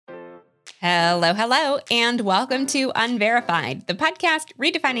Hello, hello, and welcome to Unverified, the podcast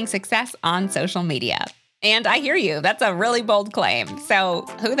redefining success on social media. And I hear you, that's a really bold claim. So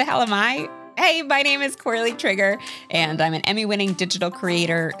who the hell am I? Hey, my name is Corley Trigger, and I'm an Emmy-winning digital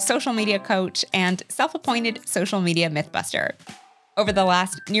creator, social media coach, and self-appointed social media mythbuster. Over the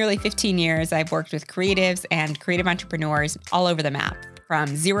last nearly 15 years, I've worked with creatives and creative entrepreneurs all over the map,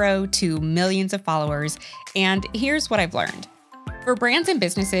 from zero to millions of followers, and here's what I've learned. For brands and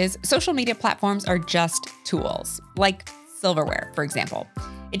businesses, social media platforms are just tools, like silverware, for example.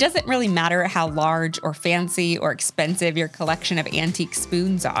 It doesn't really matter how large or fancy or expensive your collection of antique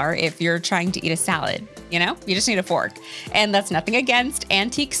spoons are if you're trying to eat a salad, you just need a fork. And that's nothing against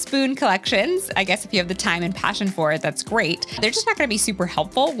antique spoon collections. I guess if you have the time and passion for it, that's great. They're just not going to be super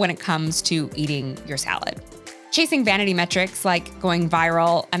helpful when it comes to eating your salad. Chasing vanity metrics like going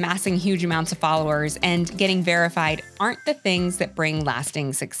viral, amassing huge amounts of followers, and getting verified aren't the things that bring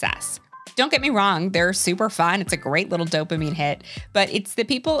lasting success. Don't get me wrong, they're super fun. It's a great little dopamine hit, but it's the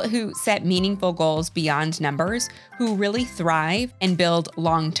people who set meaningful goals beyond numbers who really thrive and build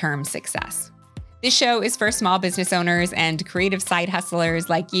long-term success. This show is for small business owners and creative side hustlers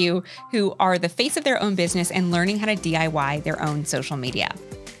like you who are the face of their own business and learning how to DIY their own social media.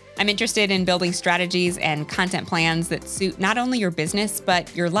 I'm interested in building strategies and content plans that suit not only your business,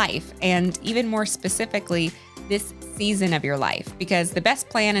 but your life, and even more specifically, this season of your life, because the best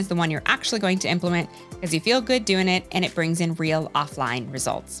plan is the one you're actually going to implement because you feel good doing it and it brings in real offline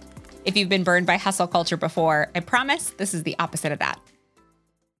results. If you've been burned by hustle culture before, I promise this is the opposite of that.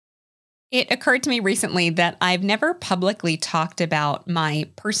 It occurred to me recently that I've never publicly talked about my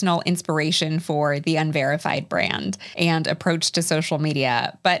personal inspiration for the Unverified brand and approach to social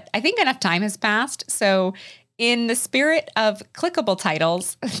media, but I think enough time has passed. So in the spirit of clickable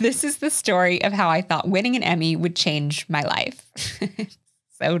titles, this is the story of how I thought winning an Emmy would change my life.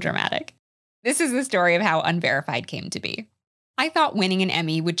 So dramatic. This is the story of how Unverified came to be. I thought winning an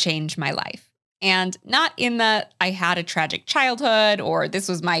Emmy would change my life. And not in the I had a tragic childhood or this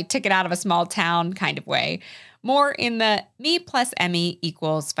was my ticket out of a small town kind of way. More in the me plus Emmy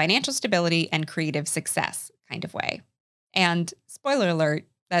equals financial stability and creative success kind of way. And spoiler alert,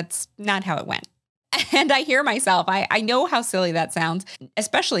 that's not how it went. And I hear myself, I know how silly that sounds,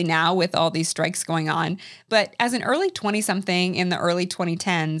 especially now with all these strikes going on. But as an early 20-something in the early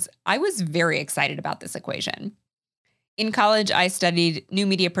 2010s, I was very excited about this equation. In college, I studied new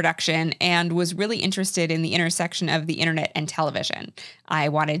media production and was really interested in the intersection of the internet and television. I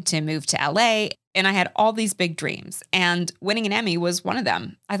wanted to move to LA, and I had all these big dreams, and winning an Emmy was one of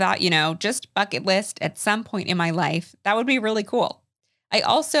them. I thought, just bucket list at some point in my life, that would be really cool. I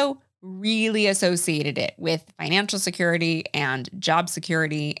also really associated it with financial security and job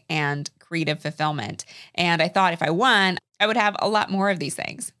security and creative fulfillment. And I thought if I won, I would have a lot more of these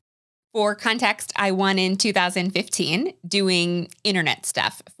things. For context, I won in 2015 doing internet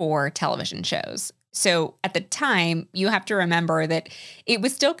stuff for television shows. So at the time, you have to remember that it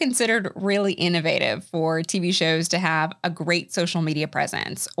was still considered really innovative for TV shows to have a great social media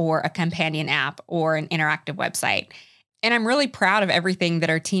presence or a companion app or an interactive website. And I'm really proud of everything that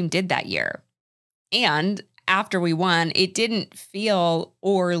our team did that year. And after we won, it didn't feel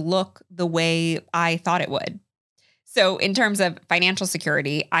or look the way I thought it would. So in terms of financial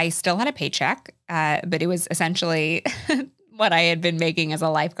security, I still had a paycheck, but it was essentially what I had been making as a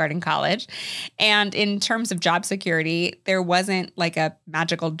lifeguard in college. And in terms of job security, there wasn't like a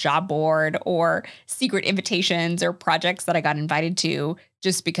magical job board or secret invitations or projects that I got invited to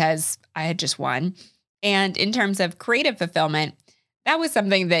just because I had just won. And in terms of creative fulfillment, that was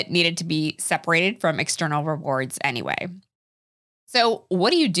something that needed to be separated from external rewards anyway. So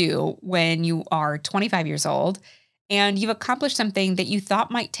what do you do when you are 25 years old and you've accomplished something that you thought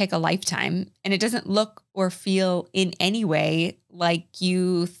might take a lifetime, and it doesn't look or feel in any way like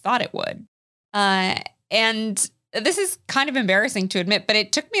you thought it would? And this is kind of embarrassing to admit, but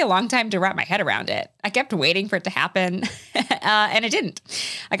it took me a long time to wrap my head around it. I kept waiting for it to happen, and it didn't.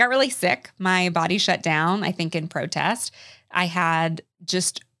 I got really sick. My body shut down, I think in protest. I had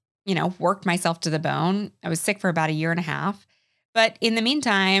just, worked myself to the bone. I was sick for about a year and a half. But in the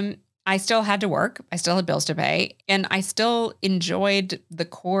meantime, I still had to work. I still had bills to pay, and I still enjoyed the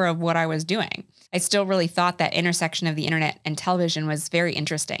core of what I was doing. I still really thought that intersection of the internet and television was very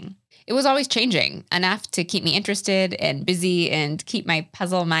interesting. It was always changing enough to keep me interested and busy and keep my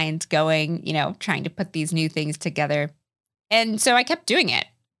puzzle mind going, trying to put these new things together. And so I kept doing it.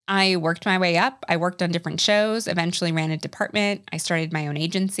 I worked my way up. I worked on different shows, eventually ran a department. I started my own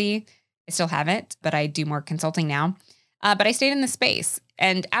agency. I still have it, but I do more consulting now. But I stayed in the space.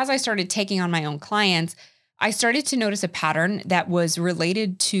 And as I started taking on my own clients, I started to notice a pattern that was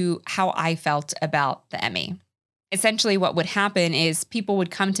related to how I felt about the Emmy. Essentially, what would happen is people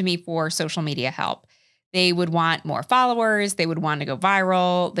would come to me for social media help. They would want more followers. They would want to go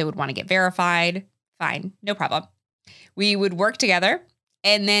viral. They would want to get verified. Fine, no problem. We would work together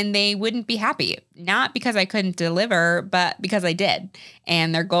and then they wouldn't be happy. Not because I couldn't deliver, but because I did.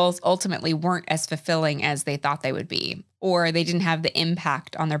 And their goals ultimately weren't as fulfilling as they thought they would be, or they didn't have the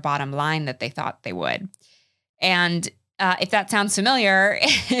impact on their bottom line that they thought they would. And if that sounds familiar,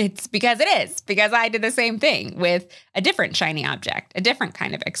 it's because it is, because I did the same thing with a different shiny object, a different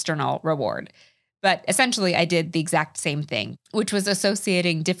kind of external reward. But essentially, I did the exact same thing, which was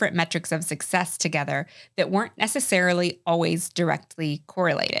associating different metrics of success together that weren't necessarily always directly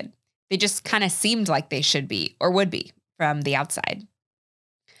correlated. They just kind of seemed like they should be or would be from the outside.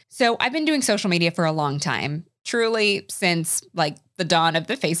 So I've been doing social media for a long time, truly since like the dawn of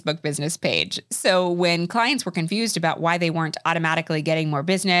the Facebook business page. So when clients were confused about why they weren't automatically getting more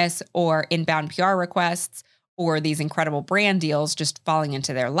business or inbound PR requests or these incredible brand deals just falling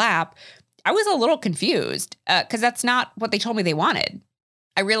into their lap, I was a little confused because that's not what they told me they wanted.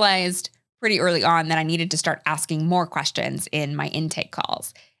 I realized pretty early on that I needed to start asking more questions in my intake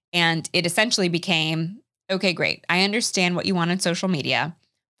calls. And it essentially became, okay, great. I understand what you want on social media.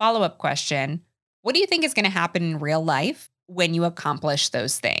 Follow-up question, what do you think is going to happen in real life when you accomplish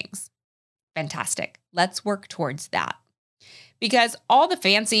those things? Fantastic. Let's work towards that. Because all the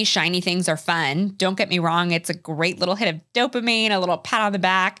fancy, shiny things are fun. Don't get me wrong. It's a great little hit of dopamine, a little pat on the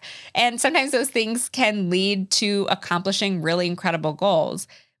back. And sometimes those things can lead to accomplishing really incredible goals.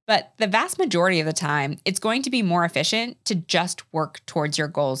 But the vast majority of the time, it's going to be more efficient to just work towards your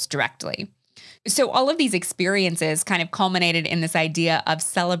goals directly. So all of these experiences kind of culminated in this idea of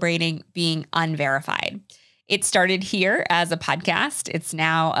celebrating being unverified. It started here as a podcast. It's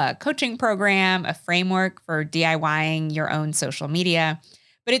now a coaching program, a framework for DIYing your own social media.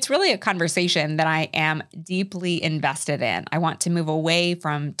 But it's really a conversation that I am deeply invested in. I want to move away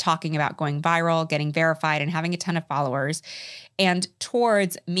from talking about going viral, getting verified, and having a ton of followers, and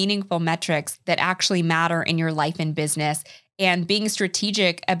towards meaningful metrics that actually matter in your life and business, and being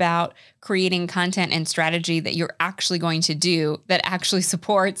strategic about creating content and strategy that you're actually going to do that actually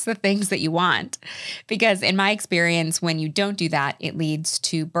supports the things that you want. Because in my experience, when you don't do that, it leads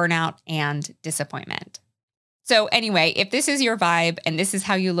to burnout and disappointment. So anyway, if this is your vibe and this is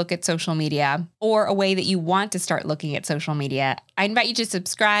how you look at social media or a way that you want to start looking at social media, I invite you to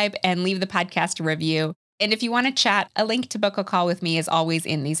subscribe and leave the podcast a review. And if you want to chat, a link to book a call with me is always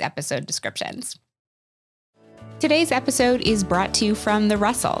in these episode descriptions. Today's episode is brought to you from The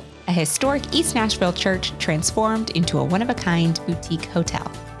Russell, a historic East Nashville church transformed into a one-of-a-kind boutique hotel.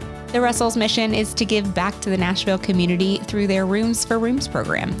 The Russell's mission is to give back to the Nashville community through their Rooms for Rooms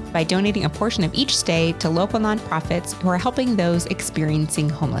program by donating a portion of each stay to local nonprofits who are helping those experiencing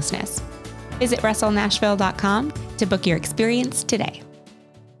homelessness. Visit russellnashville.com to book your experience today.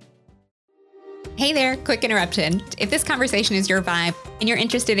 Hey there, quick interruption. If this conversation is your vibe and you're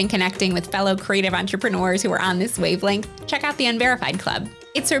interested in connecting with fellow creative entrepreneurs who are on this wavelength, check out the Unverified Club.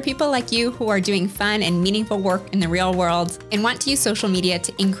 It's for people like you who are doing fun and meaningful work in the real world and want to use social media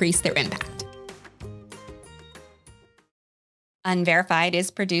to increase their impact. Unverified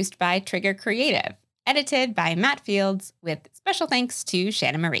is produced by Trigger Creative, edited by Matt Fields, with special thanks to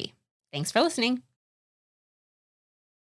Shannon Marie. Thanks for listening.